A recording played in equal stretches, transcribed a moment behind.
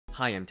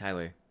Hi, I'm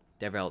Tyler,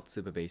 developer at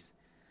Supabase.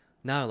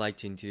 Now I'd like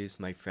to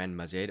introduce my friend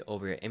Majid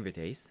over at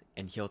Invertase,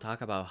 and he'll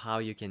talk about how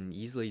you can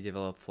easily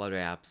develop Flutter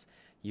apps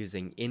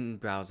using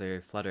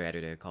in-browser Flutter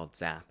editor called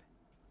Zapp.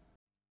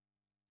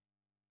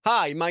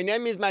 Hi, my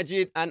name is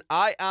Majid and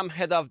I am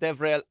head of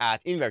DevRel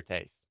at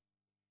Invertase.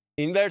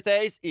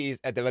 Invertase is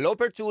a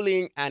developer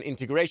tooling and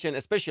integration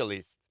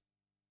specialist.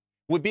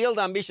 We build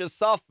ambitious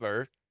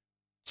software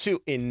to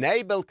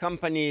enable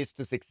companies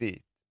to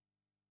succeed.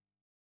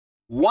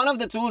 One of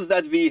the tools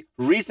that we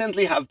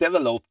recently have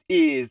developed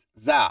is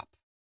Zapp.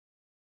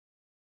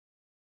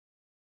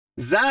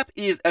 Zapp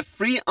is a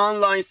free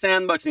online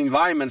sandbox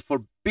environment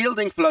for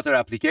building Flutter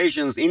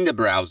applications in the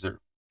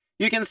browser.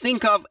 You can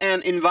think of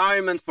an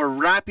environment for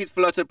rapid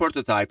Flutter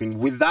prototyping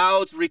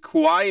without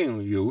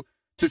requiring you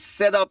to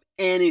set up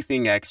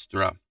anything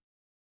extra.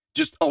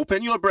 Just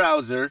open your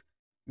browser,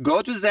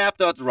 go to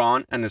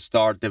zapp.run and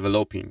start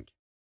developing.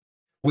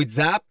 With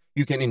Zapp,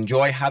 you can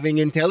enjoy having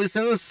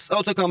IntelliSense,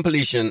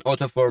 auto-completion,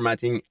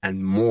 auto-formatting,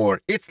 and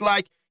more. It's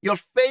like your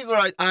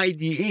favorite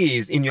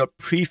IDEs in your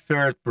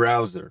preferred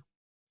browser.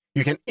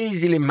 You can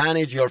easily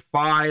manage your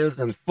files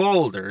and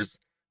folders,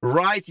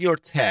 write your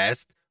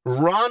test,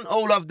 run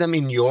all of them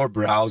in your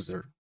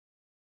browser.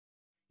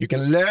 You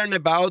can learn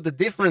about the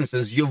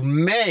differences you've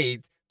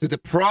made to the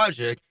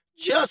project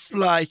just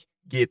like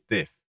Git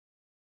diff.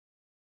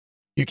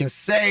 You can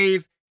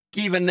save,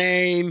 give a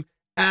name,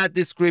 add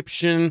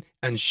description,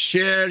 and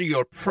share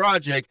your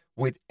project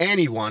with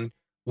anyone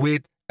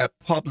with a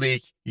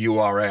public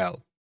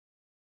URL.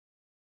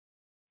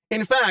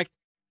 In fact,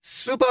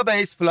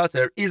 Supabase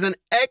Flutter is an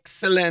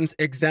excellent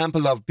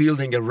example of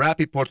building a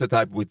rapid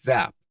prototype with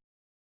Zapp.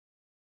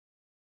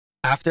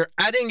 After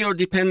adding your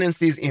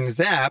dependencies in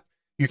Zapp,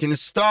 you can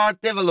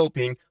start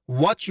developing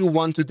what you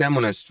want to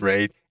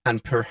demonstrate,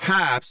 and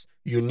perhaps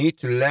you need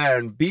to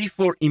learn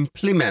before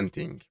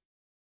implementing.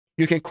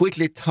 You can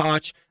quickly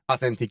touch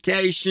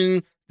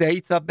authentication,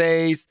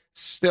 database,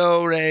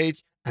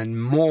 storage,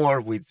 and more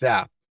with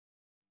Zapp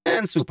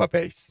and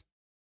Supabase.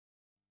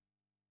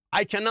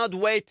 I cannot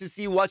wait to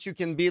see what you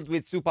can build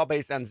with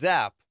Supabase and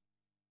Zapp.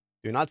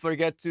 Do not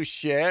forget to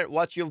share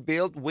what you've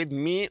built with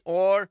me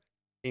or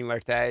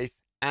Invertase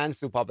and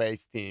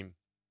Supabase team.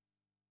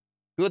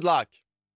 Good luck!